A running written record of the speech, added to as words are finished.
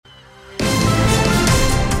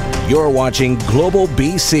You're watching Global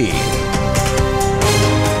BC.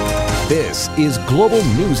 This is Global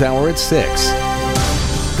News Hour at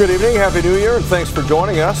 6. Good evening, Happy New Year, and thanks for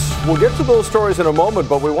joining us. We'll get to those stories in a moment,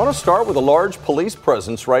 but we want to start with a large police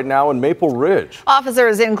presence right now in Maple Ridge.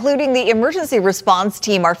 Officers, including the emergency response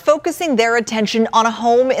team, are focusing their attention on a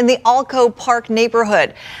home in the Alco Park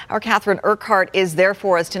neighborhood. Our Catherine Urquhart is there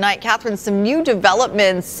for us tonight. Catherine, some new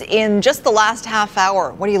developments in just the last half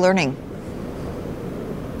hour. What are you learning?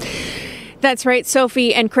 That's right,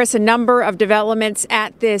 Sophie and Chris, a number of developments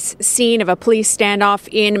at this scene of a police standoff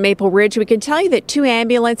in Maple Ridge. We can tell you that 2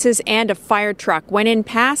 ambulances and a fire truck went in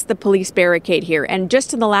past the police barricade here. And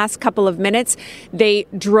just in the last couple of minutes, they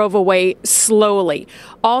drove away slowly.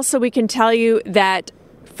 Also, we can tell you that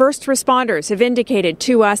first responders have indicated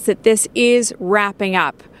to us that this is wrapping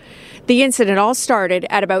up. The incident all started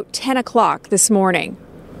at about 10 o'clock this morning.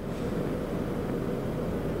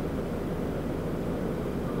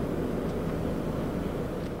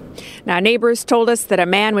 Now, neighbors told us that a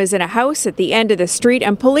man was in a house at the end of the street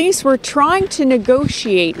and police were trying to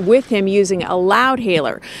negotiate with him using a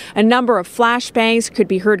loudhailer. A number of flashbangs could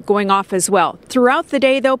be heard going off as well. Throughout the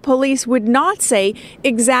day, though, police would not say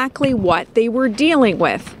exactly what they were dealing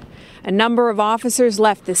with. A number of officers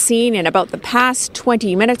left the scene in about the past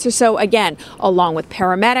 20 minutes or so, again, along with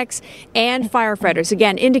paramedics and firefighters,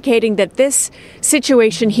 again, indicating that this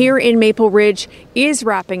situation here in Maple Ridge is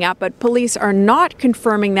wrapping up, but police are not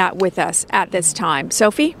confirming that with us at this time.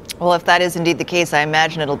 Sophie? Well, if that is indeed the case, I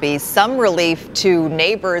imagine it'll be some relief to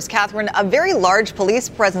neighbors. Catherine, a very large police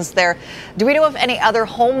presence there. Do we know if any other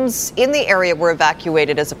homes in the area were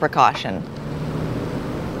evacuated as a precaution?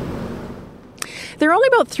 There are only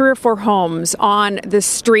about 3 or 4 homes on the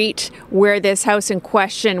street where this house in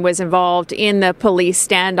question was involved in the police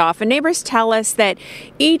standoff. And neighbors tell us that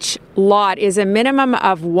each lot is a minimum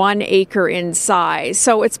of 1 acre in size.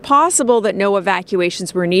 So it's possible that no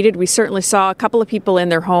evacuations were needed. We certainly saw a couple of people in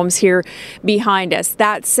their homes here behind us.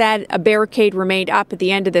 That said, a barricade remained up at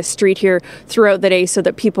the end of the street here throughout the day so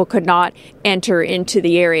that people could not enter into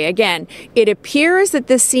the area. Again, it appears that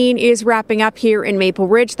the scene is wrapping up here in Maple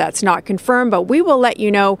Ridge. That's not confirmed, but we will let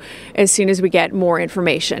you know as soon as we get more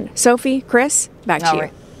information. Sophie, Chris, back to you.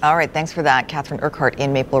 All right, thanks for that, Catherine Urquhart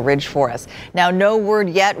in Maple Ridge for us. Now, no word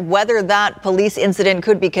yet whether that police incident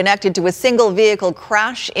could be connected to a single vehicle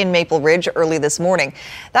crash in Maple Ridge early this morning.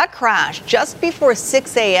 That crash, just before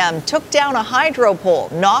 6 a.m., took down a hydro pole,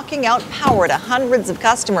 knocking out power to hundreds of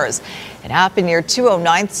customers. It happened near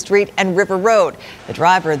 209th Street and River Road. The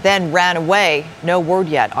driver then ran away. No word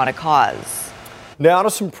yet on a cause. Now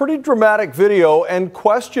to some pretty dramatic video and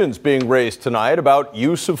questions being raised tonight about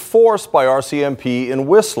use of force by RCMP in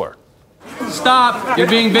Whistler. Stop. You're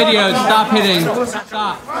being videoed. Stop hitting.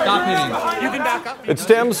 Stop hitting. You can back up. It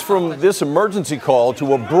stems from this emergency call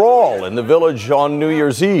to a brawl in the village on New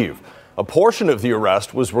Year's Eve. A portion of the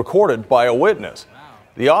arrest was recorded by a witness.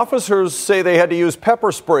 The officers say they had to use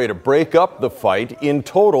pepper spray to break up the fight. In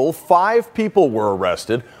total, 5 people were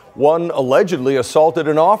arrested. 1 allegedly assaulted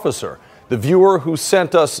an officer. The viewer who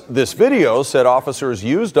sent us this video said officers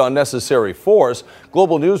used unnecessary force.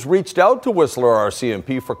 Global News reached out to Whistler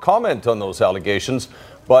RCMP for comment on those allegations,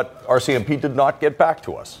 but RCMP did not get back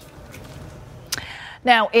to us.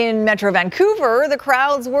 Now, in Metro Vancouver, the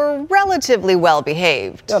crowds were relatively well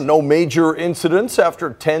behaved. Yeah, no major incidents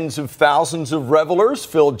after tens of thousands of revelers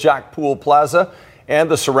filled Jack Pool Plaza and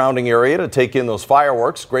the surrounding area to take in those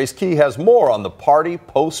fireworks. Grace Key has more on the party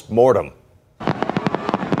post-mortem.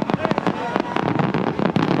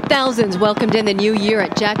 Thousands welcomed in the new year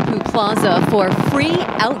at Jack Pool Plaza for a free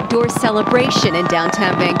outdoor celebration in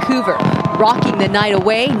downtown Vancouver, rocking the night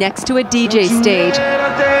away next to a DJ stage.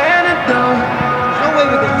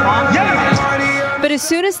 But as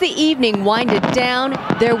soon as the evening winded down,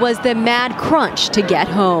 there was the mad crunch to get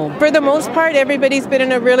home. For the most part, everybody's been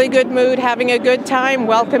in a really good mood, having a good time,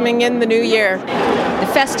 welcoming in the new year. The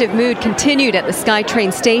festive mood continued at the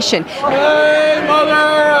SkyTrain station. Hey, Mother,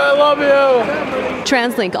 I love you.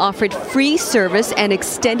 TransLink offered free service and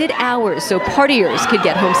extended hours so partiers could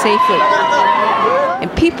get home safely.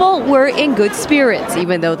 And people were in good spirits,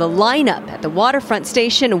 even though the lineup at the waterfront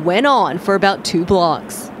station went on for about 2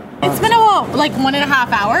 blocks. It's been about like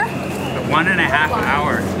 1.5 hours. 1.5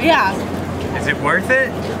 hours? Yeah. Is it worth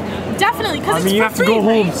it? Definitely, because it's you have to go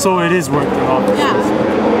home, so it is worth it.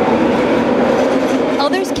 Yeah.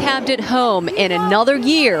 Others cabbed it home in another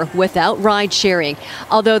year without ride sharing.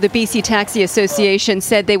 Although the BC Taxi Association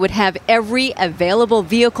said they would have every available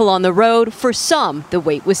vehicle on the road, for some, the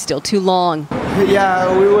wait was still too long.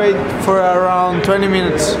 Yeah, we wait for around 20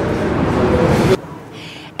 minutes.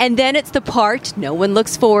 And then it's the part no one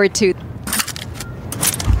looks forward to.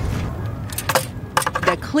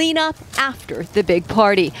 clean up after the big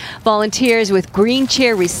party. Volunteers with Green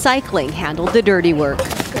Chair Recycling handled the dirty work.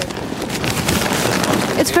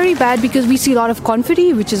 It's very bad because we see a lot of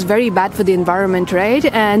confetti, which is very bad for the environment, right?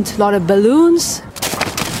 And a lot of balloons.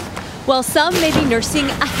 While some may be nursing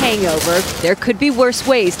a hangover, there could be worse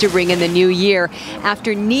ways to ring in the new year.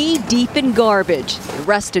 After knee-deep in garbage, the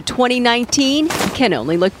rest of 2019 can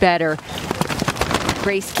only look better.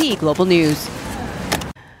 Grace Key, Global News.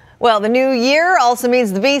 Well, the new year also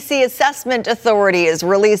means the BC Assessment Authority is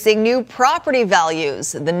releasing new property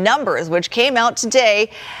values. The numbers, which came out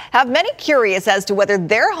today, have many curious as to whether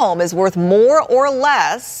their home is worth more or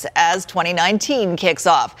less as 2019 kicks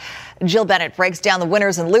off. Jill Bennett breaks down the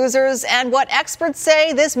winners and losers and what experts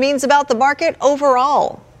say this means about the market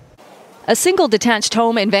overall. A single detached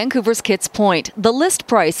home in Vancouver's Kitts Point. The list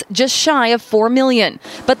price just shy of $4 million.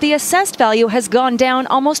 But the assessed value has gone down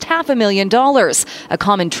almost $500,000, a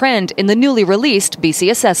common trend in the newly released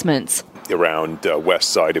BC assessments. Around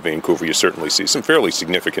west side of Vancouver, you certainly see some fairly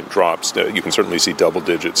significant drops. You can certainly see double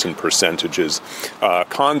digits in percentages.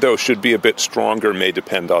 Condo should be a bit stronger, may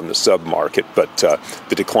depend on the sub-market, but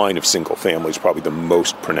the decline of single family is probably the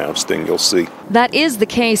most pronounced thing you'll see. That is the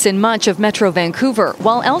case in much of Metro Vancouver,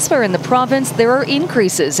 while elsewhere in the province there are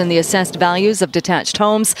increases in the assessed values of detached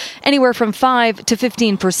homes, anywhere from 5 to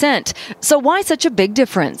 15%. So why such a big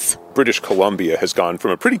difference? British Columbia has gone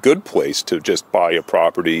from a pretty good place to just buy a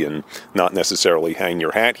property and not necessarily hang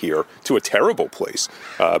your hat here to a terrible place.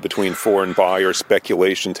 Between foreign buyers,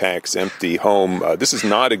 speculation tax, empty home, this is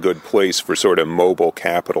not a good place for sort of mobile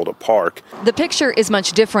capital to park. The picture is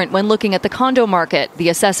much different when looking at the condo market. The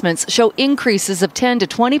assessments show increases of 10 to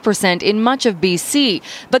 20% in much of BC.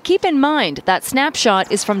 But keep in mind that snapshot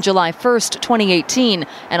is from July 1st, 2018,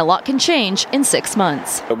 and a lot can change in 6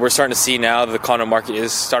 months. We're starting to see now that the condo market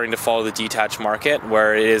is starting to follow the detached market,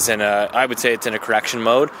 where it is I would say it's in a correction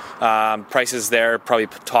mode. Prices there probably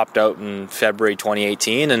topped out in February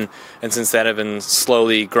 2018, and since then have been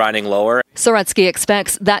slowly grinding lower. Soretsky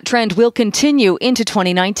expects that trend will continue into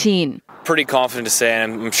 2019. Pretty confident to say,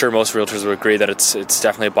 and I'm sure most realtors would agree, that it's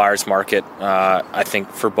definitely a buyer's market, I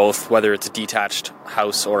think, for both, whether it's a detached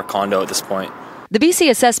house or a condo at this point. The BC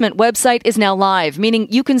Assessment website is now live, meaning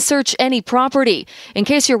you can search any property. In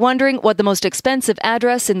case you're wondering what the most expensive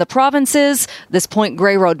address in the province is, this Point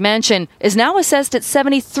Grey Road mansion is now assessed at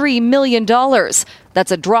 $73 million.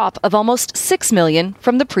 That's a drop of almost $6 million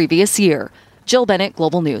from the previous year. Jill Bennett,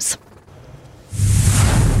 Global News.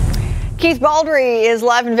 Keith Baldry is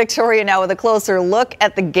live in Victoria now with a closer look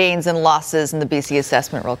at the gains and losses in the BC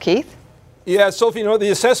Assessment roll. Keith? Yeah, Sophie, the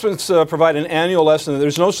assessments provide an annual lesson that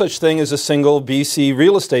there's no such thing as a single BC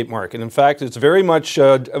real estate market. In fact, it's very much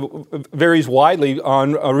varies widely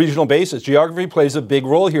on a regional basis. Geography plays a big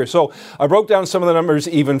role here. So I broke down some of the numbers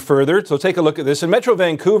even further. So take a look at this. In Metro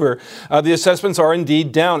Vancouver, the assessments are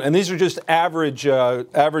indeed down. And these are just average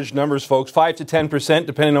numbers, folks, 5 to 10%,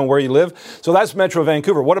 depending on where you live. So that's Metro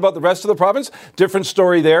Vancouver. What about the rest of the province? Different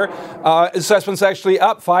story there. Assessments actually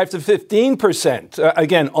up 5 to 15%.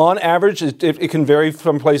 Again, on average, it can vary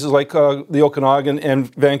from places like the Okanagan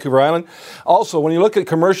and Vancouver Island. Also, when you look at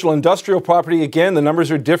commercial industrial property, again, the numbers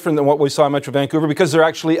are different than what we saw in Metro Vancouver because they're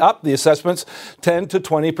actually up, the assessments, 10 to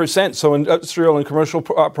 20%. So industrial and commercial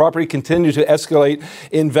property continue to escalate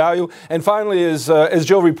in value. And finally, as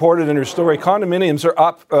Jill reported in her story, condominiums are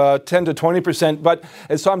up 10 to 20%. But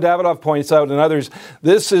as Tom Davidoff points out and others,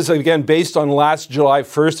 this is, again, based on last July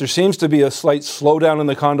 1st. There seems to be a slight slowdown in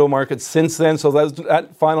the condo market since then. So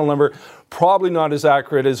that final number probably not as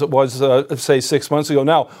accurate as it was, say, 6 months ago.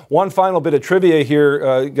 Now, one final bit of trivia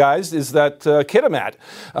here, guys, is that Kitimat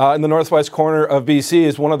in the northwest corner of BC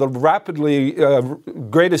is one of the rapidly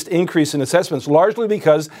greatest increase in assessments, largely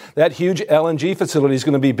because that huge LNG facility is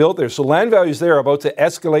going to be built there. So land values there are about to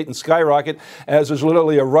escalate and skyrocket as there's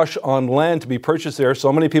literally a rush on land to be purchased there.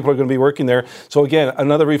 So many people are going to be working there. So again,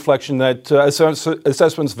 another reflection that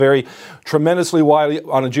assessments vary tremendously widely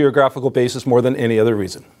on a geographical basis more than any other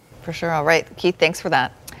reason. For sure. All right. Keith, thanks for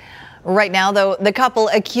that. Right now, though, the couple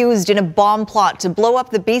accused in a bomb plot to blow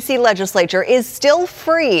up the BC legislature is still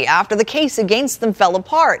free after the case against them fell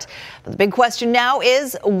apart. But the big question now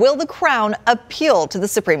is, will the Crown appeal to the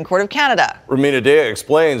Supreme Court of Canada? Rumina Daya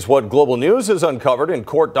explains what Global News has uncovered in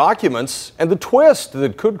court documents and the twist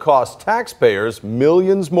that could cost taxpayers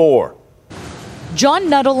millions more.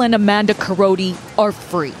 John Nuttall and Amanda Carodi are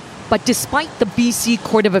free. But despite the BC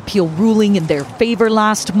Court of Appeal ruling in their favor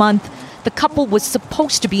last month, the couple was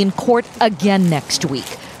supposed to be in court again next week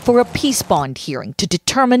for a peace bond hearing to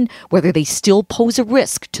determine whether they still pose a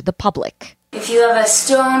risk to the public. If you have a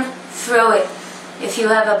stone, throw it. If you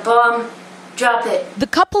have a bomb, Drop it. The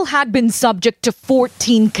couple had been subject to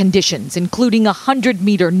 14 conditions, including a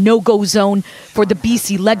 100-meter no-go zone for the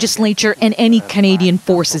BC legislature and any Canadian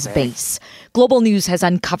Forces base. Global News has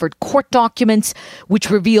uncovered court documents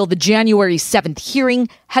which reveal the January 7th hearing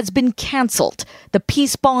has been cancelled, the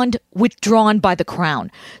peace bond withdrawn by the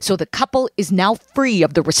Crown. So the couple is now free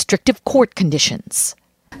of the restrictive court conditions.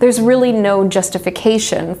 There's really no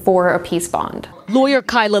justification for a peace bond. Lawyer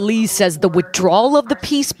Kyla Lee says the withdrawal of the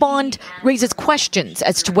peace bond raises questions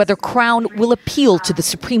as to whether Crown will appeal to the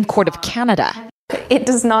Supreme Court of Canada. It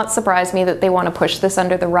does not surprise me that they want to push this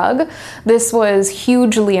under the rug. This was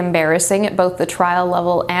hugely embarrassing at both the trial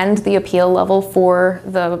level and the appeal level for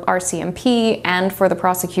the RCMP and for the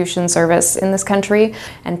prosecution service in this country.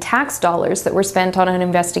 And tax dollars that were spent on an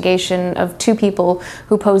investigation of two people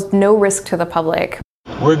who posed no risk to the public.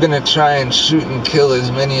 We're going to try and shoot and kill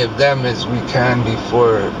as many of them as we can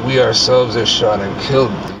before we ourselves are shot and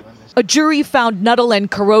killed. A jury found Nuttall and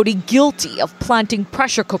Korody guilty of planting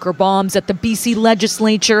pressure cooker bombs at the BC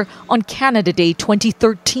legislature on Canada Day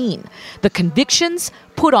 2013. The convictions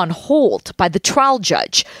put on hold by the trial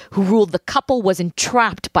judge, who ruled the couple was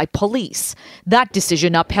entrapped by police. That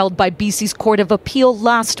decision upheld by BC's Court of Appeal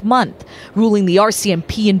last month, ruling the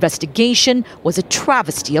RCMP investigation was a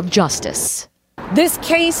travesty of justice. This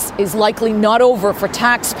case is likely not over for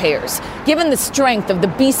taxpayers. Given the strength of the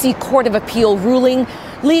BC Court of Appeal ruling,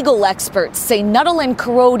 legal experts say Nuttall and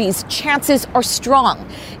Korody's chances are strong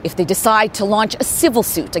if they decide to launch a civil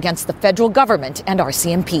suit against the federal government and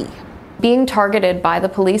RCMP. Being targeted by the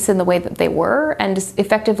police in the way that they were and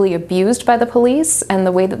effectively abused by the police and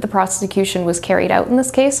the way that the prosecution was carried out in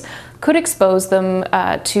this case could expose them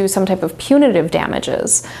to some type of punitive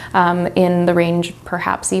damages in the range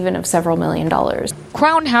perhaps even of several $1 million.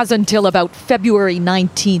 Crown has until about February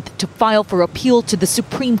 19th to file for appeal to the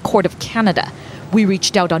Supreme Court of Canada. We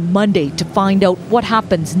reached out on Monday to find out what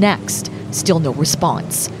happens next. Still no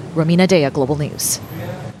response. Romina Dea, Global News.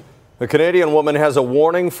 A Canadian woman has a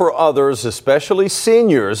warning for others, especially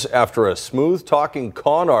seniors, after a smooth-talking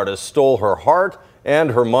con artist stole her heart and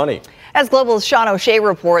her money. As Global's Sean O'Shea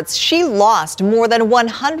reports, she lost more than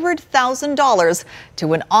 $100,000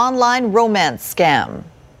 to an online romance scam.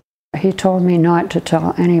 He told me not to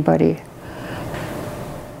tell anybody.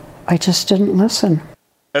 I just didn't listen.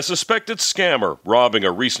 A suspected scammer robbing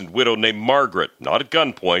a recent widow named Margaret, not at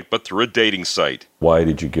gunpoint, but through a dating site. Why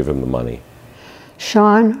did you give him the money?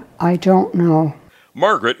 Sean, I don't know.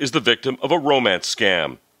 Margaret is the victim of a romance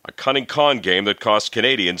scam, a cunning con game that cost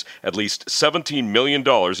Canadians at least $17 million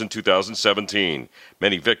in 2017.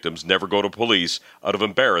 Many victims never go to police out of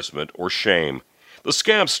embarrassment or shame. The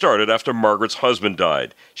scam started after Margaret's husband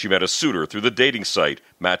died. She met a suitor through the dating site,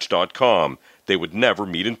 Match.com. They would never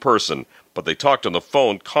meet in person, but they talked on the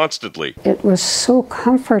phone constantly. It was so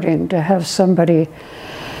comforting to have somebody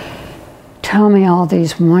tell me all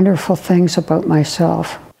these wonderful things about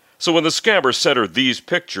myself. So when the scammer sent her these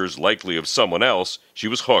pictures, likely of someone else, she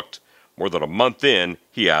was hooked. More than a month in,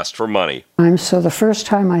 he asked for money. So the first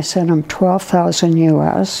time I sent him $12,000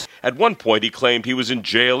 US. At one point, he claimed he was in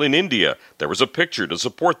jail in India. There was a picture to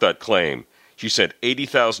support that claim. She sent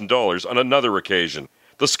 $80,000 on another occasion.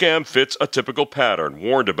 The scam fits a typical pattern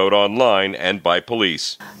warned about online and by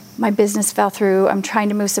police. My business fell through. I'm trying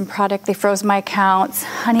to move some product. They froze my accounts.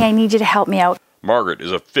 Honey, I need you to help me out. Margaret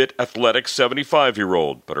is a fit, athletic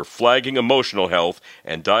 75-year-old, but her flagging emotional health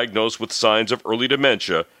and diagnosed with signs of early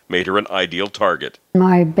dementia made her an ideal target.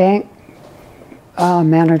 My bank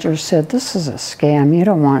manager said, "This is a scam. You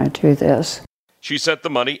don't want to do this." She sent the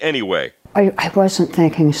money anyway. I wasn't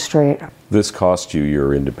thinking straight. This cost you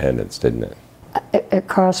your independence, didn't it? It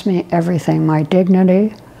cost me everything, my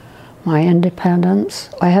dignity, my independence.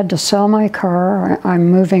 I had to sell my car. I'm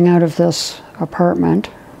moving out of this apartment.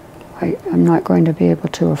 I'm not going to be able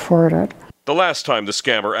to afford it. The last time the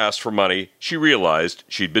scammer asked for money, she realized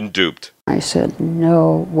she'd been duped. I said,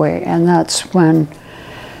 no way. And that's when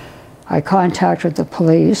I contacted the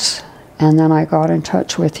police, and then I got in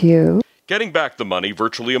touch with you. Getting back the money,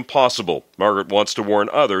 virtually impossible. Margaret wants to warn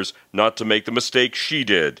others not to make the mistake she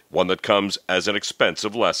did, one that comes as an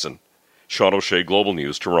expensive lesson. Sean O'Shea, Global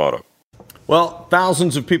News, Toronto. Well,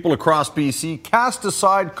 thousands of people across BC cast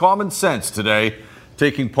aside common sense today,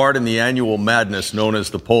 taking part in the annual madness known as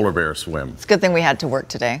the Polar Bear Swim. It's a good thing we had to work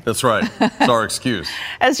today. That's right. It's our excuse.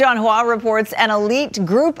 As John Hua reports, an elite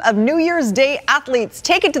group of New Year's Day athletes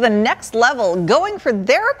take it to the next level, going for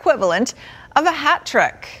their equivalent of a hat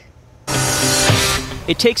trick.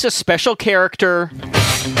 It takes a special character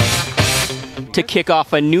to kick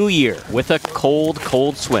off a new year with a cold,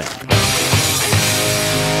 cold swim.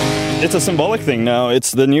 It's a symbolic thing now.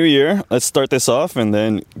 It's the new year. Let's start this off and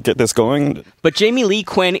then get this going. But Jamie Lee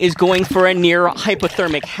Quinn is going for a near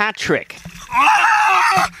hypothermic hat trick.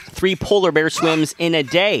 3 polar bear swims in a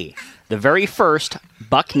day. The very first,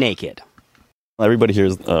 buck naked. Everybody here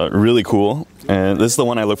is really cool, and this is the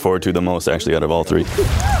one I look forward to the most, actually, out of all 3.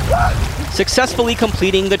 Successfully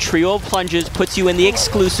completing the trio of plunges puts you in the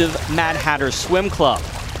exclusive Mad Hatter Swim Club,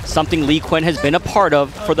 something Lee Quinn has been a part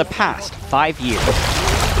of for the past 5 years.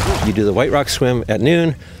 You do the White Rock swim at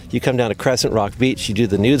noon, you come down to Crescent Rock Beach, you do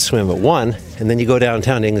the nude swim at 1, and then you go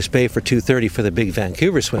downtown to English Bay for 2:30 for the big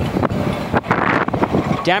Vancouver swim.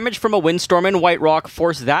 Damage from a windstorm in White Rock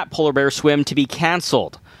forced that polar bear swim to be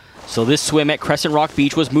canceled. So this swim at Crescent Rock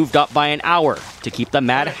Beach was moved up by an hour to keep the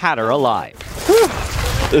Mad Hatter alive.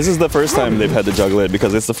 This is the first time they've had to juggle it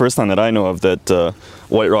because it's the first time that I know of that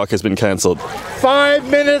White Rock has been canceled. 5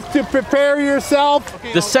 minutes to prepare yourself.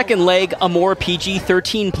 The second leg, a more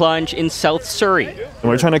PG-13 plunge in South Surrey. And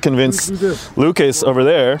we're trying to convince Lucas over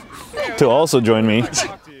there to also join me.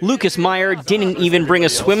 Lucas Meyer didn't even bring a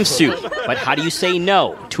swimsuit, but how do you say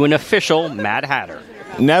no to an official Mad Hatter?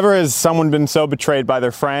 Never has someone been so betrayed by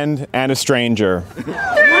their friend and a stranger. 3, 2, 1!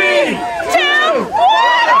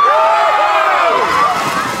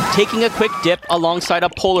 Taking a quick dip alongside a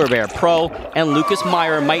polar bear pro, and Lucas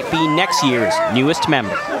Meyer might be next year's newest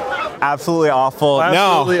member. Absolutely awful.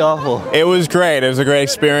 Absolutely awful. It was great. It was a great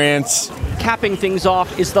experience. Capping things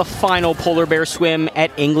off is the final polar bear swim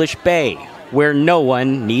at English Bay, where no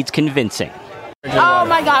one needs convincing. Oh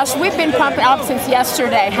my gosh, we've been pumping up since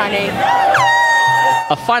yesterday, honey.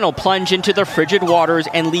 A final plunge into the frigid waters,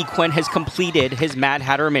 and Lee Quinn has completed his Mad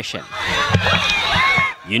Hatter mission.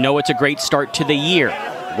 You know it's a great start to the year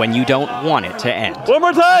when you don't want it to end. One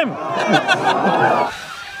more time!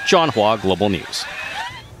 John Hua, Global News.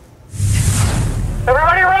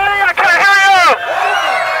 Everybody ready? I can't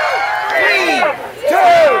hear you!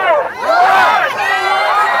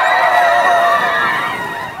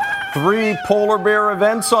 3 polar bear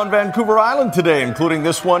events on Vancouver Island today, including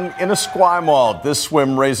this one in Esquimalt. This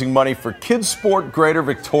swim raising money for Kids Sport Greater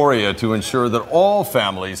Victoria to ensure that all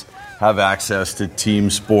families have access to team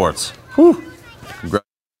sports. Whew.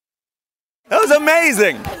 That was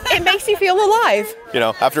amazing. It makes you feel alive. You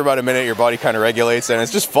know, after about a minute, your body kind of regulates, and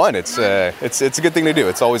it's just fun. It's a good thing to do.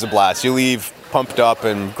 It's always a blast. You leave pumped up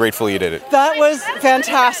and grateful you did it. That was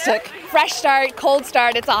fantastic. Fresh start, cold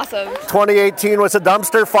start, it's awesome. 2018 was a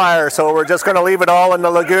dumpster fire, so we're just going to leave it all in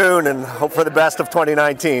the lagoon and hope for the best of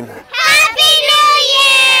 2019. Happy New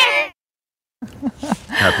Year!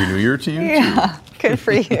 Happy New Year to you, Yeah, good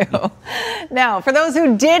for you. Now, for those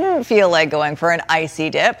who didn't feel like going for an icy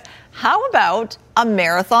dip, how about a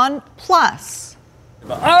Marathon Plus?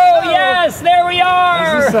 Oh, yes, there we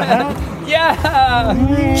are. Is this the hat? Yeah.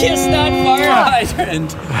 Kiss that fire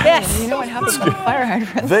hydrant. Yes. You know what happens with fire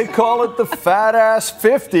hydrants. They call it the Fat Ass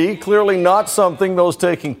 50. Clearly not something those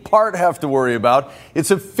taking part have to worry about. It's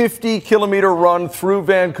a 50-kilometer run through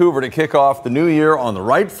Vancouver to kick off the new year on the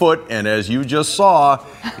right foot. And as you just saw,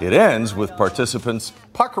 it ends with participants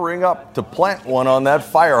puckering up to plant one on that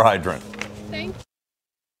fire hydrant. Thank you.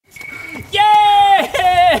 Yay!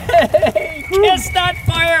 Kiss that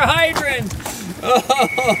fire hydrant!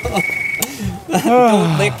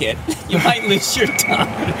 Don't lick it. You might lose your tongue.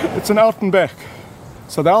 It's an out and back.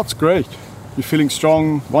 So that's great. You're feeling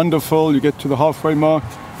strong, wonderful. You get to the halfway mark. You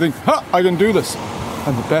think, ha, I can do this.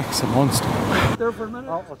 And the back's a monster.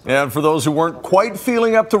 And for those who weren't quite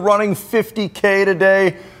feeling up to running 50K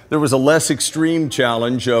today, there was a less extreme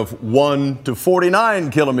challenge of 1 to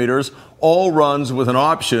 49 kilometers, all runs with an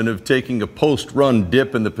option of taking a post-run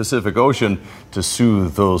dip in the Pacific Ocean to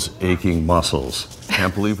soothe those aching muscles.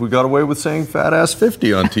 Can't believe we got away with saying Fat Ass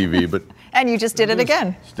 50 on TV, but... And you just did it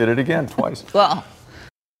again. Just did it again, twice. Well...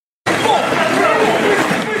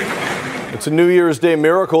 It's a New Year's Day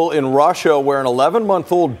miracle in Russia where an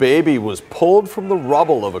 11-month-old baby was pulled from the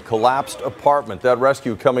rubble of a collapsed apartment. That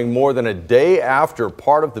rescue coming more than a day after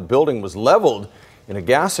part of the building was leveled in a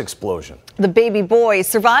gas explosion. The baby boy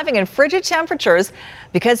surviving in frigid temperatures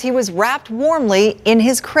because he was wrapped warmly in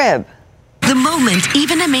his crib. The moment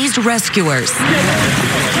even amazed rescuers.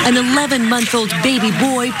 An 11-month-old baby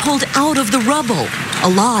boy pulled out of the rubble,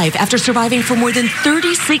 alive after surviving for more than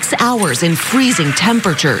 36 hours in freezing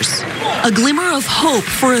temperatures. A glimmer of hope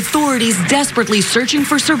for authorities desperately searching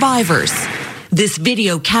for survivors. This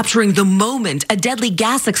video capturing the moment a deadly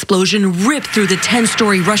gas explosion ripped through the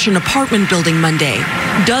 10-story Russian apartment building Monday.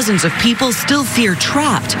 Dozens of people still fear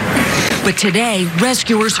trapped. But today,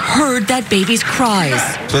 rescuers heard that baby's cries.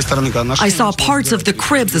 I saw parts of the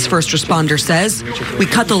crib, this first responder says. We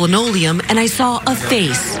cut the linoleum and I saw a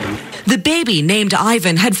face. The baby, named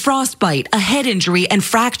Ivan, had frostbite, a head injury, and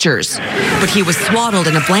fractures. But he was swaddled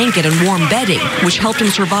in a blanket and warm bedding, which helped him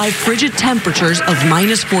survive frigid temperatures of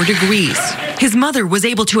 -4 degrees. His mother was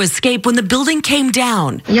able to escape when the building came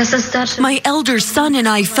down. My elder son and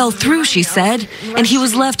I fell through, she said, and he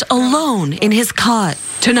was left alone in his cot.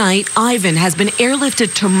 Tonight, Ivan has been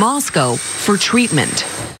airlifted to Moscow for treatment.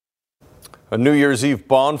 A New Year's Eve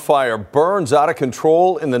bonfire burns out of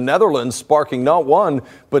control in the Netherlands, sparking not one,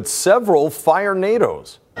 but several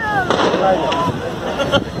firenadoes.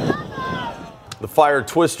 The fire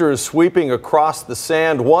twister is sweeping across the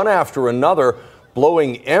sand, one after another,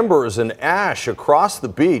 blowing embers and ash across the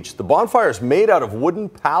beach. The bonfire is made out of wooden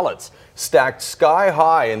pallets, stacked sky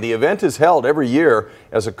high, and the event is held every year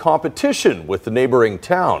as a competition with the neighboring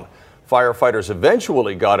town. Firefighters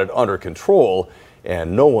eventually got it under control,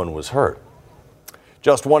 and no one was hurt.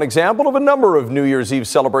 Just one example of a number of New Year's Eve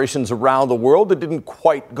celebrations around the world that didn't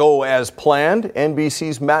quite go as planned.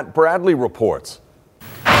 NBC's Matt Bradley reports.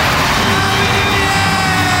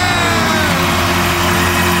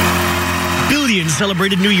 Billions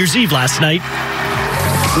celebrated New Year's Eve last night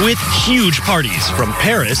with huge parties from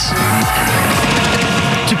Paris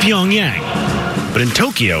to Pyongyang. But in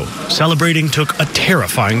Tokyo, celebrating took a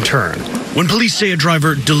terrifying turn when police say a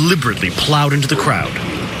driver deliberately plowed into the crowd.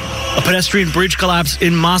 A pedestrian bridge collapse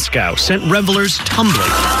in Moscow sent revelers tumbling,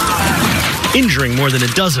 injuring more than a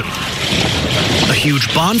dozen. A huge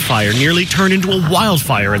bonfire nearly turned into a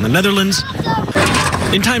wildfire in the Netherlands.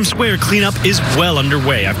 In Times Square, cleanup is well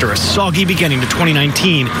underway after a soggy beginning to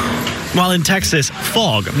 2019. While in Texas,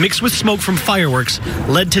 fog mixed with smoke from fireworks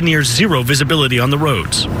led to near zero visibility on the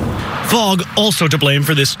roads. Fog also to blame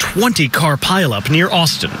for this 20-car pileup near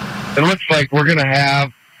Austin. It looks like we're going to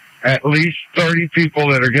have at least 30 people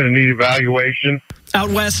that are going to need evaluation.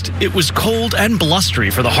 Out west, it was cold and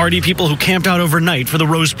blustery for the hardy people who camped out overnight for the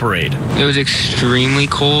Rose Parade. It was extremely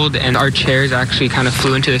cold, and our chairs actually kind of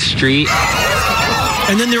flew into the street.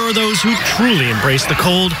 And then there are those who truly embrace the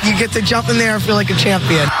cold. You get to jump in there and feel like a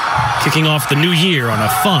champion. Kicking off the new year on a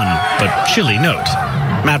fun but chilly note.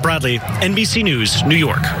 Matt Bradley, NBC News, New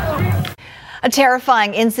York. A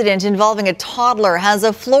terrifying incident involving a toddler has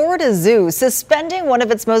a Florida zoo suspending one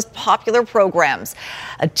of its most popular programs.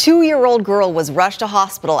 A 2-year-old girl was rushed to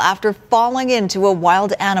hospital after falling into a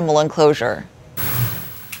wild animal enclosure.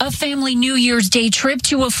 A family New Year's Day trip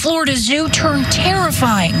to a Florida zoo turned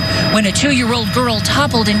terrifying when a 2-year-old girl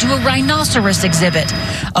toppled into a rhinoceros exhibit.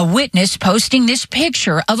 A witness posting this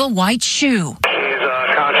picture of a white shoe.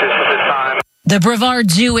 The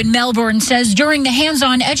Brevard Zoo in Melbourne says during the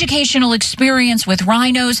hands-on educational experience with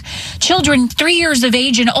rhinos, children 3 years of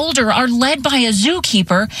age and older are led by a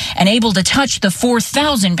zookeeper and able to touch the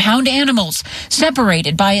 4,000-pound animals,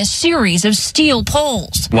 separated by a series of steel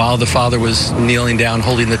poles. While the father was kneeling down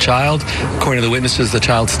holding the child, according to the witnesses, the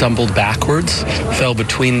child stumbled backwards, fell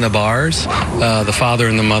between the bars. The father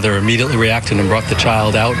and the mother immediately reacted and brought the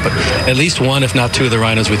child out, but at least one, if not two of the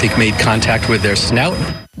rhinos, we think made contact with their snout.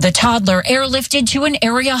 The toddler airlifted to an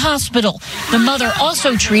area hospital. The mother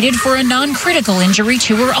also treated for a non-critical injury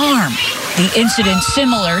to her arm. The incident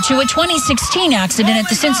similar to a 2016 accident at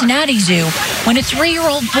the Cincinnati Zoo when a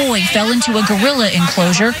 3-year-old boy fell into a gorilla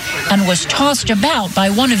enclosure and was tossed about by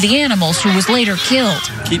one of the animals who was later killed.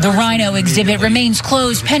 The rhino exhibit remains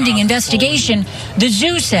closed pending investigation, the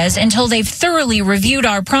zoo says, until they've thoroughly reviewed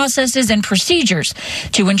our processes and procedures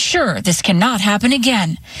to ensure this cannot happen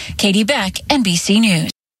again. Katie Beck, NBC News.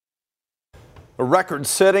 A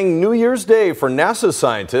record-setting New Year's Day for NASA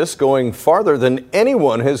scientists, going farther than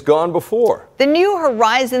anyone has gone before. The New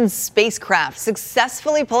Horizons spacecraft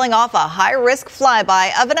successfully pulling off a high-risk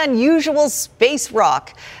flyby of an unusual space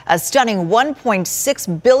rock, a stunning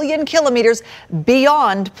 1.6 billion kilometers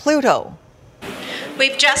beyond Pluto.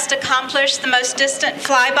 We've just accomplished the most distant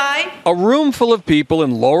flyby. A room full of people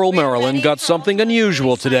in Laurel, Maryland got something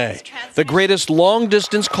unusual today. The greatest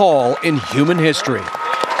long-distance call in human history.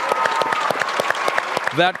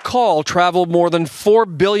 That call traveled more than 4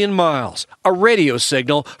 billion miles, a radio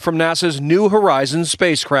signal from NASA's New Horizons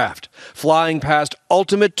spacecraft, flying past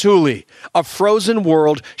Ultima Thule, a frozen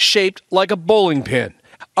world shaped like a bowling pin,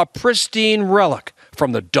 a pristine relic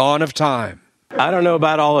from the dawn of time. I don't know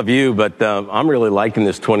about all of you, but I'm really liking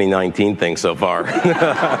this 2019 thing so far.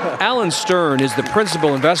 Alan Stern is the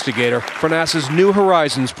principal investigator for NASA's New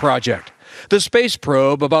Horizons project. The space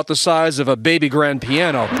probe, about the size of a baby grand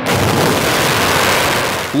piano,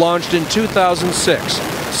 launched in 2006,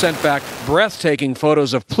 sent back breathtaking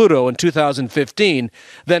photos of Pluto in 2015,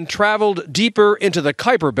 then traveled deeper into the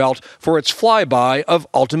Kuiper Belt for its flyby of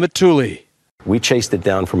Ultima Thule. We chased it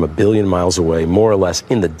down from 1 billion miles away, more or less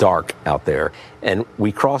in the dark out there, and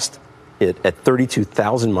we crossed it at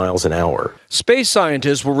 32,000 miles an hour. Space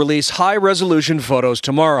scientists will release high-resolution photos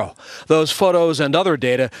tomorrow. Those photos and other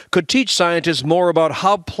data could teach scientists more about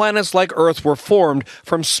how planets like Earth were formed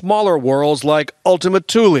from smaller worlds like Ultima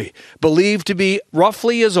Thule, believed to be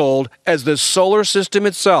roughly as old as the solar system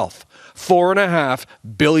itself, 4.5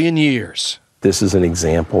 billion years. This is an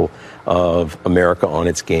example of America on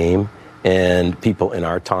its game and people in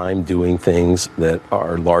our time doing things that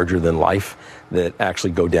are larger than life, that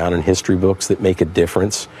actually go down in history books, that make a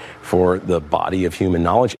difference for the body of human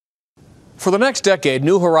knowledge. For the next decade,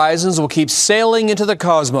 New Horizons will keep sailing into the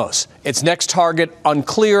cosmos. Its next target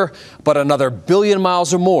unclear, but another billion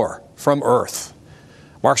miles or more from Earth.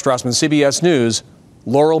 Mark Strassman, CBS News,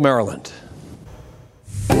 Laurel, Maryland.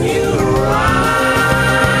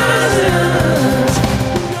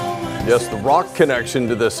 Yes, the rock connection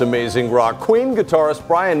to this amazing rock. Queen guitarist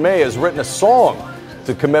Brian May has written a song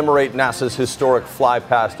to commemorate NASA's historic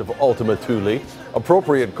flypast of Ultima Thule,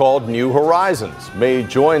 appropriate called New Horizons. May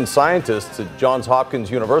joined scientists at Johns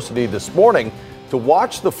Hopkins University this morning to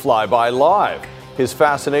watch the flyby live. His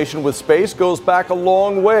fascination with space goes back a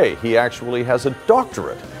long way. He actually has a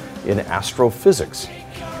doctorate in astrophysics.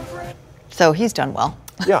 So he's done well.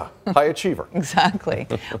 Yeah, high achiever. Exactly.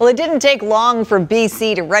 Well, it didn't take long for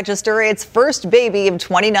BC to register its first baby of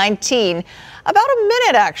 2019. About a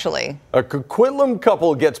minute, actually. A Coquitlam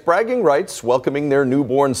couple gets bragging rights welcoming their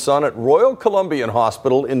newborn son at Royal Columbian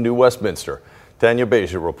Hospital in New Westminster. Tanya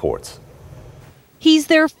Beja reports. He's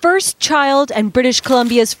their first child and British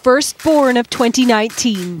Columbia's firstborn of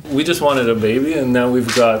 2019. We just wanted a baby, and now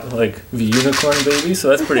we've got the unicorn baby, so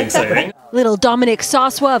that's pretty exciting. Little Dominic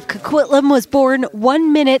Soswa of Coquitlam was born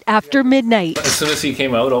 1 minute after midnight. As soon as he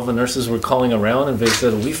came out, all the nurses were calling around, and they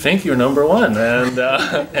said, "We think you're number one,"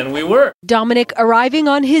 and we were. Dominic arriving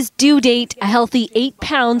on his due date, a healthy 8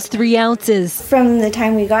 pounds 3 ounces. From the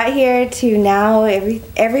time we got here to now,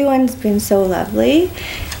 everyone's been so lovely.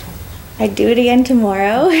 I'd do it again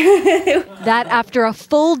tomorrow. That after a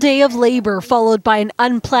full day of labor followed by an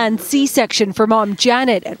unplanned C-section for mom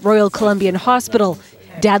Janet at Royal Columbian Hospital.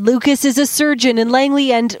 Dad Lucas is a surgeon in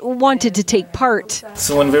Langley and wanted to take part.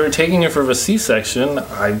 So when they were taking her for a C-section,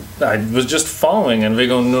 I was just following, and they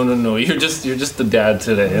go, no, you're just the dad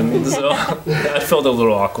today. And so I felt a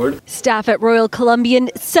little awkward. Staff at Royal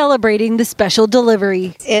Columbian celebrating the special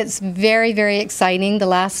delivery. It's very, very exciting. The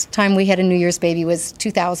last time we had a New Year's baby was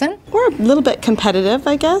 2000. We're a little bit competitive,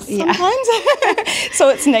 I guess, sometimes. So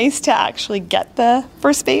it's nice to actually get the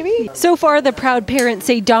first baby. So far, the proud parents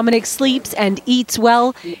say Dominic sleeps and eats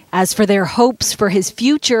well. As for their hopes for his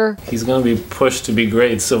future, he's going to be pushed to be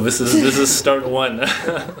great, so this is start one.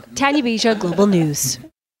 Tanya Beja, Global News.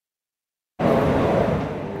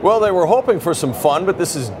 Well, they were hoping for some fun, but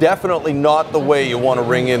this is definitely not the way you want to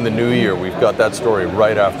ring in the new year. We've got that story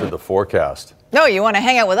right after the forecast. No, you want to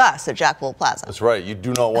hang out with us at Jack Wolf Plaza. That's right. You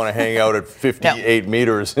do not want to hang out at 58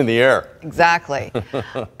 meters in the air. Exactly.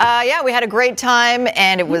 Yeah, we had a great time,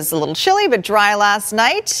 and it was a little chilly but dry last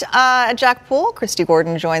night at Jack Pool. Christy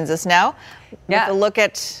Gordon joins us now with a look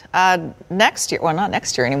at next year. Well, not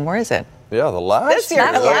next year anymore, is it? Yeah, the last year.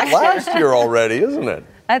 Last year already, isn't it?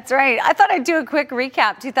 That's right. I thought I'd do a quick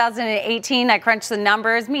recap. 2018, I crunched the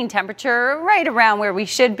numbers. Mean temperature right around where we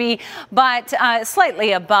should be, but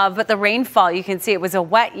slightly above. But the rainfall, you can see it was a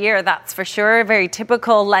wet year, that's for sure. Very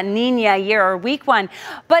typical La Nina year or weak one.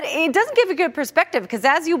 But it doesn't give a good perspective because,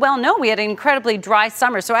 as you well know, we had an incredibly dry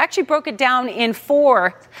summer. So I actually broke it down in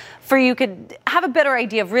 4 for you could have a better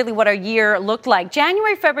idea of really what our year looked like.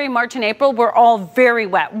 January, February, March, and April were all very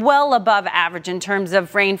wet, well above average in terms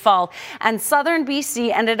of rainfall. And southern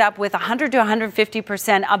BC ended up with 100 to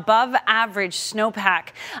 150% above average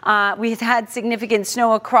snowpack. We had significant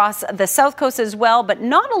snow across the south coast as well, but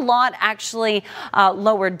not a lot actually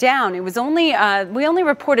lower down. It was only, we only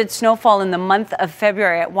reported snowfall in the month of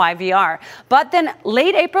February at YVR. But then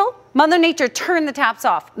late April, Mother Nature turned the taps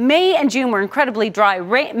off. May and June were incredibly dry.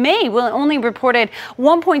 May only reported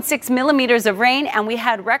 1.6 millimeters of rain, and we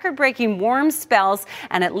had record-breaking warm spells,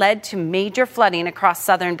 and it led to major flooding across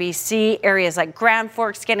southern BC. Areas like Grand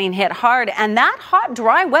Forks getting hit hard, and that hot,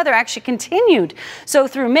 dry weather actually continued. So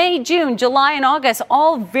through May, June, July, and August,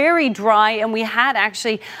 all very dry, and we had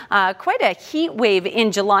actually quite a heat wave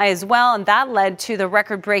in July as well, and that led to the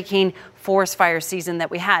record-breaking forest fire season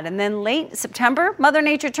that we had. And then late September, Mother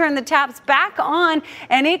Nature turned the taps back on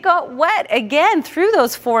and it got wet again through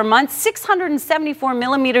those 4 months. 674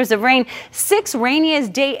 millimeters of rain, 6th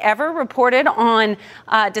rainiest day ever reported on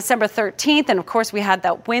December 13th. And of course, we had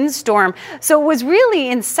that windstorm. So it was really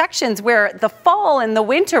in sections where the fall and the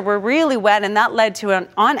winter were really wet, and that led to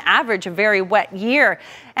on average, a very wet year.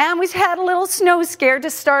 And we had a little snow scare to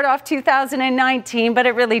start off 2019, but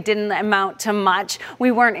it really didn't amount to much.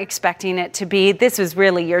 We weren't expecting it to be. This was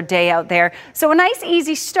really your day out there. So a nice,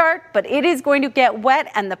 easy start, but it is going to get wet,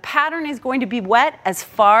 and the pattern is going to be wet as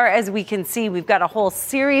far as we can see. We've got a whole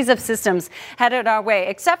series of systems headed our way,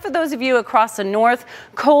 except for those of you across the north,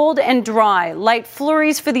 cold and dry. Light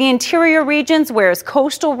flurries for the interior regions, whereas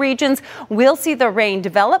coastal regions will see the rain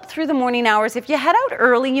develop through the morning hours. If you head out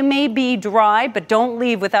early, you may be dry, but don't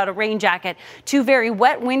leave without a rain jacket. 2 very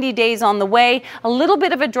wet, windy days on the way. A little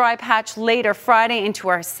bit of a dry patch later Friday into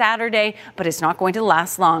our Saturday, but it's not going to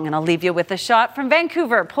last long. And I'll leave you with a shot from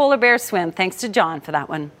Vancouver Polar Bear Swim. Thanks to John for that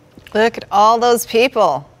one. Look at all those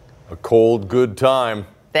people. A cold, good time.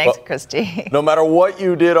 Thanks, Christy. No matter what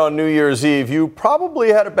you did on New Year's Eve, you probably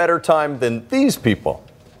had a better time than these people.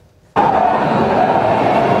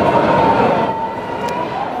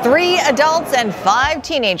 3 adults and 5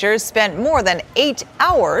 teenagers spent more than 8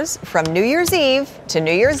 hours from New Year's Eve to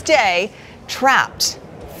New Year's Day trapped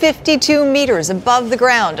 52 meters above the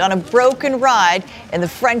ground on a broken ride in the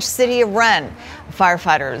French city of Rennes.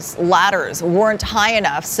 Firefighters' ladders weren't high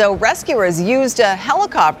enough, so rescuers used a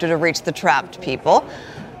helicopter to reach the trapped people,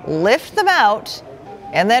 lift them out,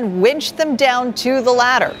 and then winch them down to the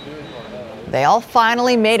ladder. They all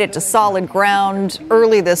finally made it to solid ground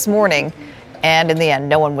early this morning. And in the end,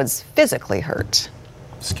 no one was physically hurt.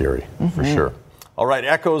 Scary, for sure. All right,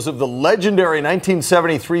 echoes of the legendary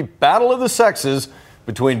 1973 Battle of the Sexes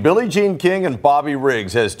between Billie Jean King and Bobby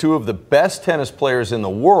Riggs as 2 of the best tennis players in the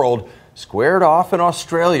world squared off in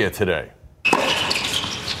Australia today.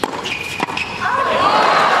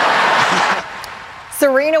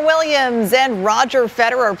 Serena Williams and Roger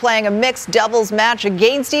Federer are playing a mixed doubles match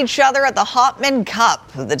against each other at the Hopman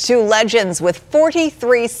Cup. The 2 legends, with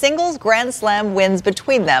 43 singles Grand Slam wins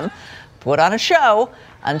between them, put on a show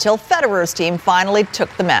until Federer's team finally took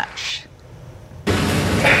the match.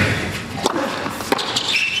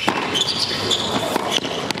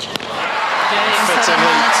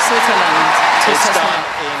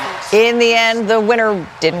 In the end, the winner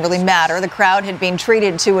didn't really matter. The crowd had been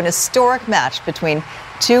treated to an historic match between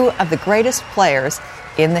 2 of the greatest players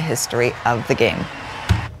in the history of the game.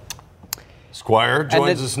 Squire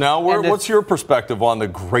joins us now. What's your perspective on the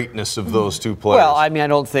greatness of those 2 players? Well, I mean, I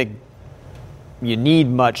don't think you need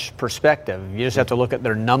much perspective. You just have to look at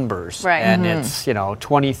their numbers. Right. And it's,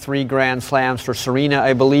 23 Grand Slams for Serena,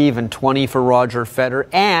 I believe, and 20 for Roger Federer.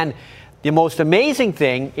 And the most amazing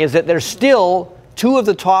thing is that they're still 2 of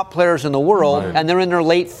the top players in the world, and they're in their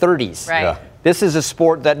late 30s. Right. Yeah. This is a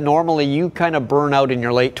sport that normally you kind of burn out in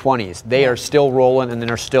your late 20s. They are still rolling, and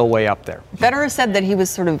they're still way up there. Federer said that he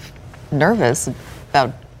was sort of nervous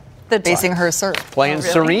about facing her serve. Playing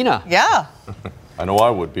Serena. Yeah. I know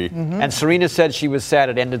I would be. And Serena said she was sad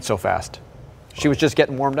it ended so fast. She was just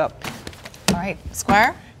getting warmed up. All right.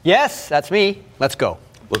 Squire? Yes, that's me. Let's go.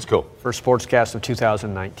 Let's go. First Sportscast of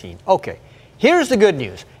 2019. Okay, here's the good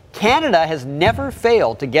news. Canada has never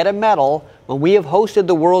failed to get a medal when we have hosted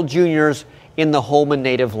the World Juniors in the home and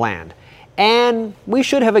native land. And we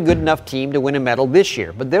should have a good enough team to win a medal this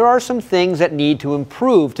year. But there are some things that need to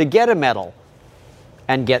improve to get a medal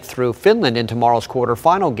and get through Finland in tomorrow's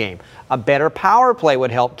quarterfinal game. A better power play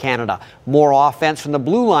would help Canada. More offense from the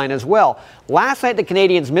blue line as well. Last night, the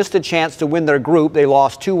Canadians missed a chance to win their group. They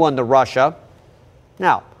lost 2-1 to Russia.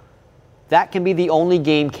 Now, that can be the only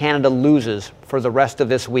game Canada loses for the rest of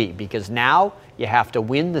this week, because now you have to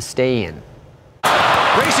win to stay in.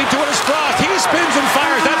 Racing to it is Frost. He spins and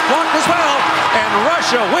fires. That's blocked as well. And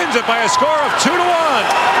Russia wins it by a score of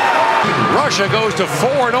 2-1. Russia goes to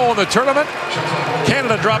 4-0 in the tournament.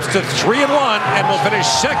 Canada drops to 3-1 and will finish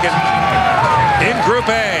second in Group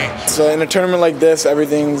A. So in a tournament like this,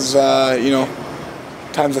 everything's,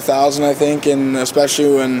 times 1,000, I think, and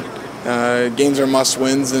especially when games are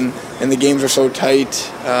must-wins and the games are so tight.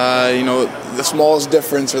 The smallest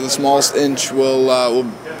difference or the smallest inch will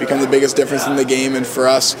become the biggest difference in the game. And for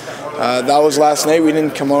us, that was last night. We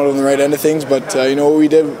didn't come out on the right end of things, but what we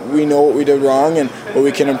did. We know what we did wrong and what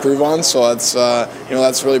we can improve on. So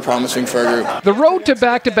that's really promising for our group. The road to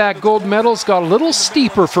back-to-back gold medals got a little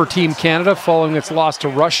steeper for Team Canada following its loss to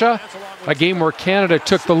Russia, a game where Canada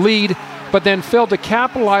took the lead, but then failed to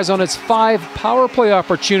capitalize on its 5 power play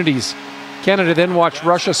opportunities. Canada then watched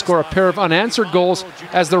Russia score a pair of unanswered goals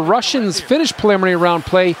as the Russians finished preliminary round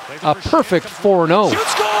play a perfect 4-0. Shoot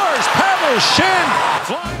scores! Pavel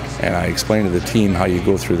Shin! And I explained to the team how you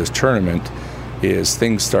go through this tournament is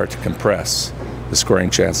things start to compress the scoring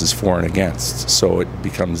chances for and against. So it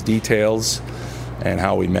becomes details and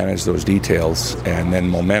how we manage those details and then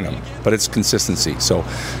momentum. But it's consistency. So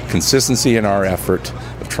consistency in our effort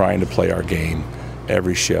of trying to play our game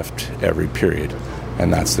every shift, every period,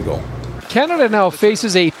 and that's the goal. Canada now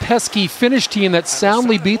faces a pesky Finnish team that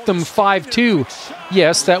soundly beat them 5-2.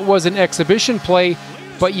 Yes, that was an exhibition play,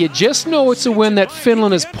 but you just know it's a win that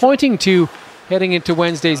Finland is pointing to heading into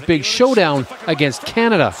Wednesday's big showdown against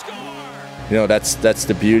Canada. You know, that's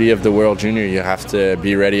the beauty of the World Junior. You have to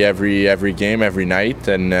be ready every game, every night,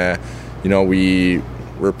 and you know,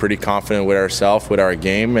 we're pretty confident with ourselves, with our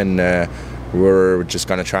game, and we're just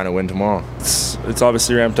going to try to win tomorrow. It's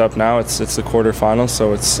obviously ramped up now. It's the quarterfinals,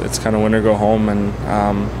 so it's kind of win or go home, and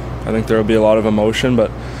I think there will be a lot of emotion,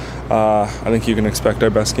 but I think you can expect our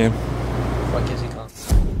best game.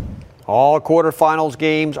 All quarterfinals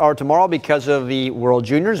games are tomorrow because of the World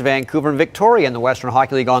Juniors. Vancouver and Victoria in the Western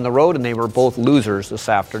Hockey League on the road, and they were both losers this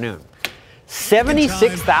afternoon.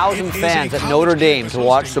 76,000 fans at Notre Dame to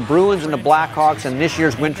watch the Bruins and the Blackhawks in this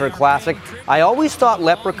year's Winter Classic. I always thought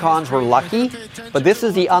Leprechauns were lucky, but this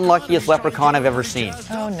is the unluckiest Leprechaun I've ever seen.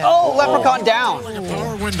 Oh, no. Oh, Leprechaun down.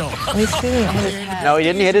 No, he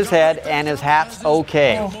didn't hit his head, and his hat's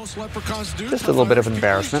okay. Just a little bit of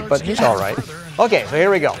embarrassment, but he's all right. Okay, so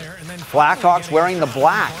here we go. Blackhawks wearing the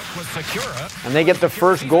black, and they get the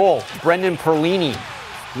first goal. Brendan Perlini,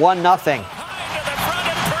 1-0.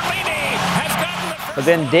 But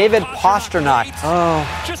then David Pastrnak.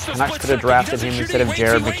 Canucks could have drafted him instead of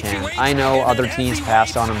Jared McCann. I know other teams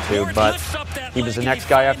passed on him too, but he was the next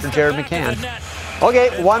guy after Jared McCann. Okay,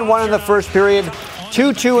 1-1 in the first period,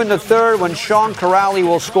 2-2 in the third when Sean Corrali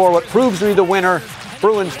will score what proves to be the winner.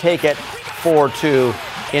 Bruins take it 4-2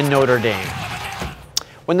 in Notre Dame.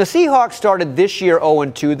 When the Seahawks started this year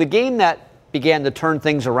 0-2, the game that began to turn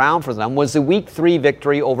things around for them was the Week 3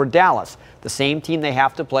 victory over Dallas, the same team they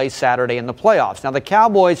have to play Saturday in the playoffs. Now, the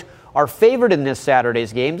Cowboys are favored in this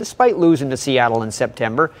Saturday's game, despite losing to Seattle in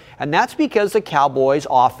September, and that's because the Cowboys'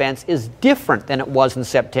 offense is different than it was in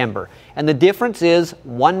September. And the difference is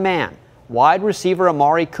one man, wide receiver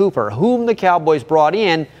Amari Cooper, whom the Cowboys brought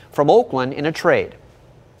in from Oakland in a trade.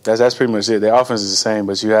 That's pretty much it. The offense is the same,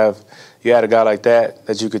 but you had a guy like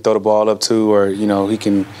that you could throw the ball up to, or, you know, he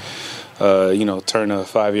can turn a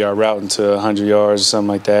 5-yard route into 100 yards or something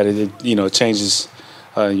like that. It changes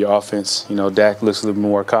your offense. You know, Dak looks a little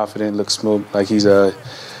more confident, looks more like he's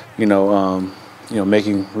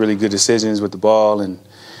making really good decisions with the ball, and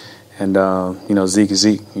Zeke is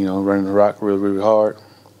Zeke. You know, running the rock really, really hard.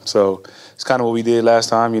 So it's kind of what we did last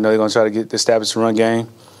time. You know, they're going to try to establish the run game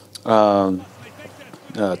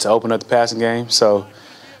to open up the passing game. So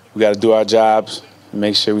we got to do our jobs and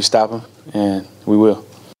make sure we stop them, and we will.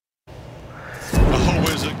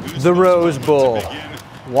 The Rose Bowl.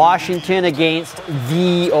 Washington against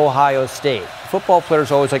the Ohio State. Football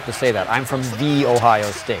players always like to say that. I'm from the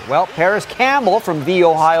Ohio State. Well, Paris Campbell from the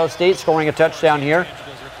Ohio State scoring a touchdown here.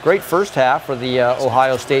 Great first half for the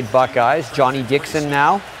Ohio State Buckeyes. Johnny Dixon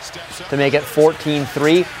now to make it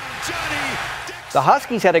 14-3. The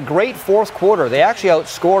Huskies had a great fourth quarter. They actually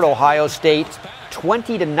outscored Ohio State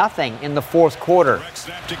 20-0 in the fourth quarter.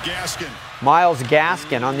 Myles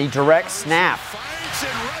Gaskin on the direct snap.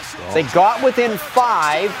 They got within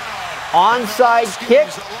 5, onside kick,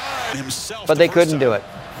 but they couldn't do it.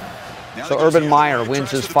 So Urban Meyer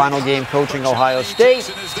wins his final game coaching Ohio State,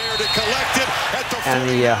 and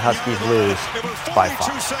the Huskies lose by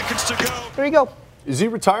 5. There you go. Is he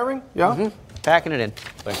retiring? Yeah? Mm-hmm. Packing it in.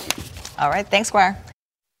 Thank you. All right, thanks, Squire.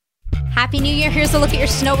 Happy New Year. Here's a look at your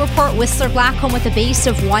snow report. Whistler Blackcomb with a base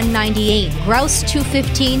of 198. Grouse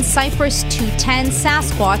 215. Cypress 210.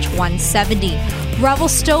 Sasquatch 170.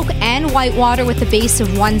 Revelstoke and Whitewater with a base of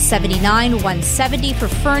 179. 170 for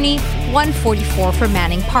Fernie. 144 for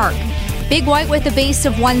Manning Park. Big White with a base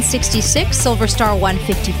of 166. Silver Star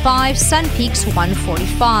 155. Sun Peaks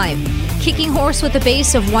 145. Kicking Horse with a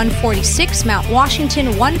base of 146, Mount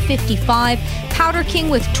Washington 155, Powder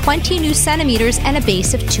King with 20 new centimeters and a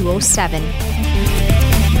base of 207.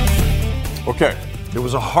 Okay, it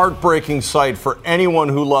was a heartbreaking sight for anyone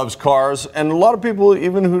who loves cars, and a lot of people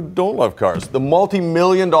even who don't love cars. The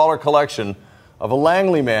multi-million-dollar collection of a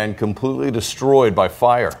Langley man completely destroyed by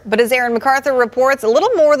fire. But as Aaron MacArthur reports, a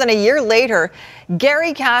little more than a year later,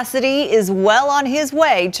 Gary Cassidy is well on his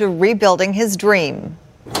way to rebuilding his dream.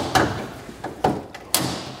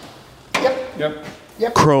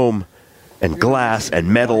 Yep. Chrome and glass and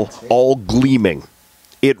metal all gleaming.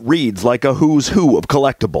 It reads like a who's who of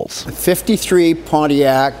collectibles. A 53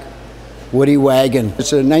 Pontiac Woody wagon.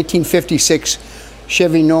 It's a 1956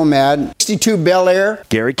 Chevy Nomad. 62 Bel Air.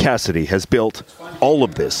 Gary Cassidy has built all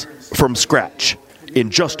of this from scratch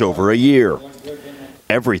in just over a year.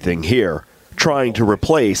 Everything here trying to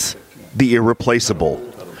replace the irreplaceable,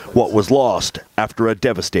 what was lost after a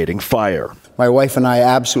devastating fire. My wife and I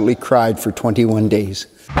absolutely cried for 21 days.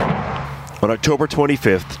 On October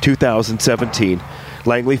 25th, 2017,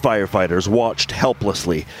 Langley firefighters watched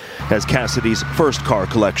helplessly as Cassidy's first car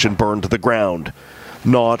collection burned to the ground.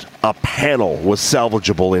 Not a panel was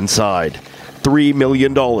salvageable inside. $3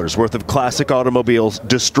 million worth of classic automobiles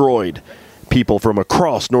destroyed. People from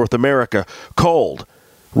across North America called,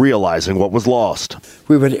 realizing what was lost.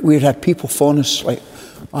 We'd have people phone us like,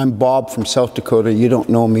 I'm Bob from South Dakota, you don't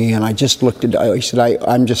know me. And I just looked at, I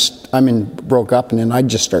said, broke up, and then I'd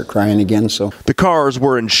just start crying again. So the cars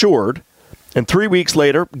were insured, and 3 weeks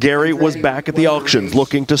later, Gary was back at the auctions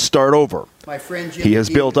looking to start over. He has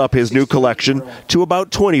built up his new collection to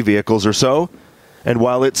about 20 vehicles or so, and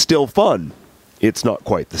while it's still fun, it's not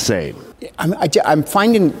quite the same. I'm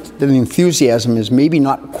finding that the enthusiasm is maybe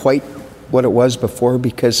not quite what it was before,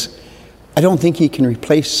 because I don't think he can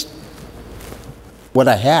replace what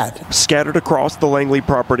I had. Scattered across the Langley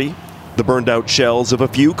property, the burned out shells of a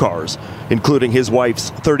few cars, including his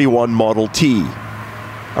wife's 31 Model T.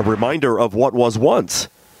 A reminder of what was once,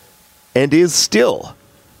 and is still,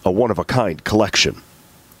 a one-of-a-kind collection.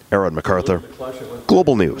 Aaron MacArthur,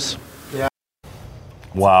 Global News.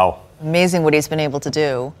 Wow. Amazing what he's been able to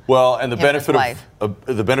do. Well, and the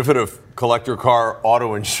benefit of collector car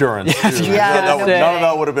auto insurance. None of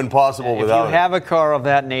that would have been possible without it. If you have a car of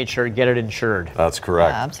that nature, get it insured. That's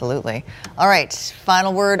correct. Yeah, absolutely. All right,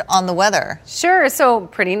 final word on the weather. Sure, so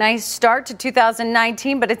pretty nice start to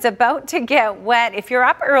 2019, but it's about to get wet. If you're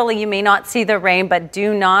up early, you may not see the rain, but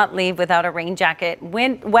do not leave without a rain jacket.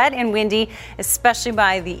 Wet and windy, especially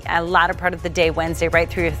by the latter part of the day, Wednesday, right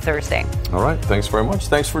through your Thursday. All right, thanks very much.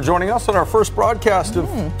 Thanks for joining us on our first broadcast of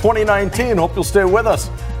 2019. Hope you'll stay with us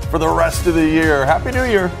for the rest of the year. Happy New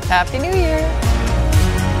Year. Happy New Year.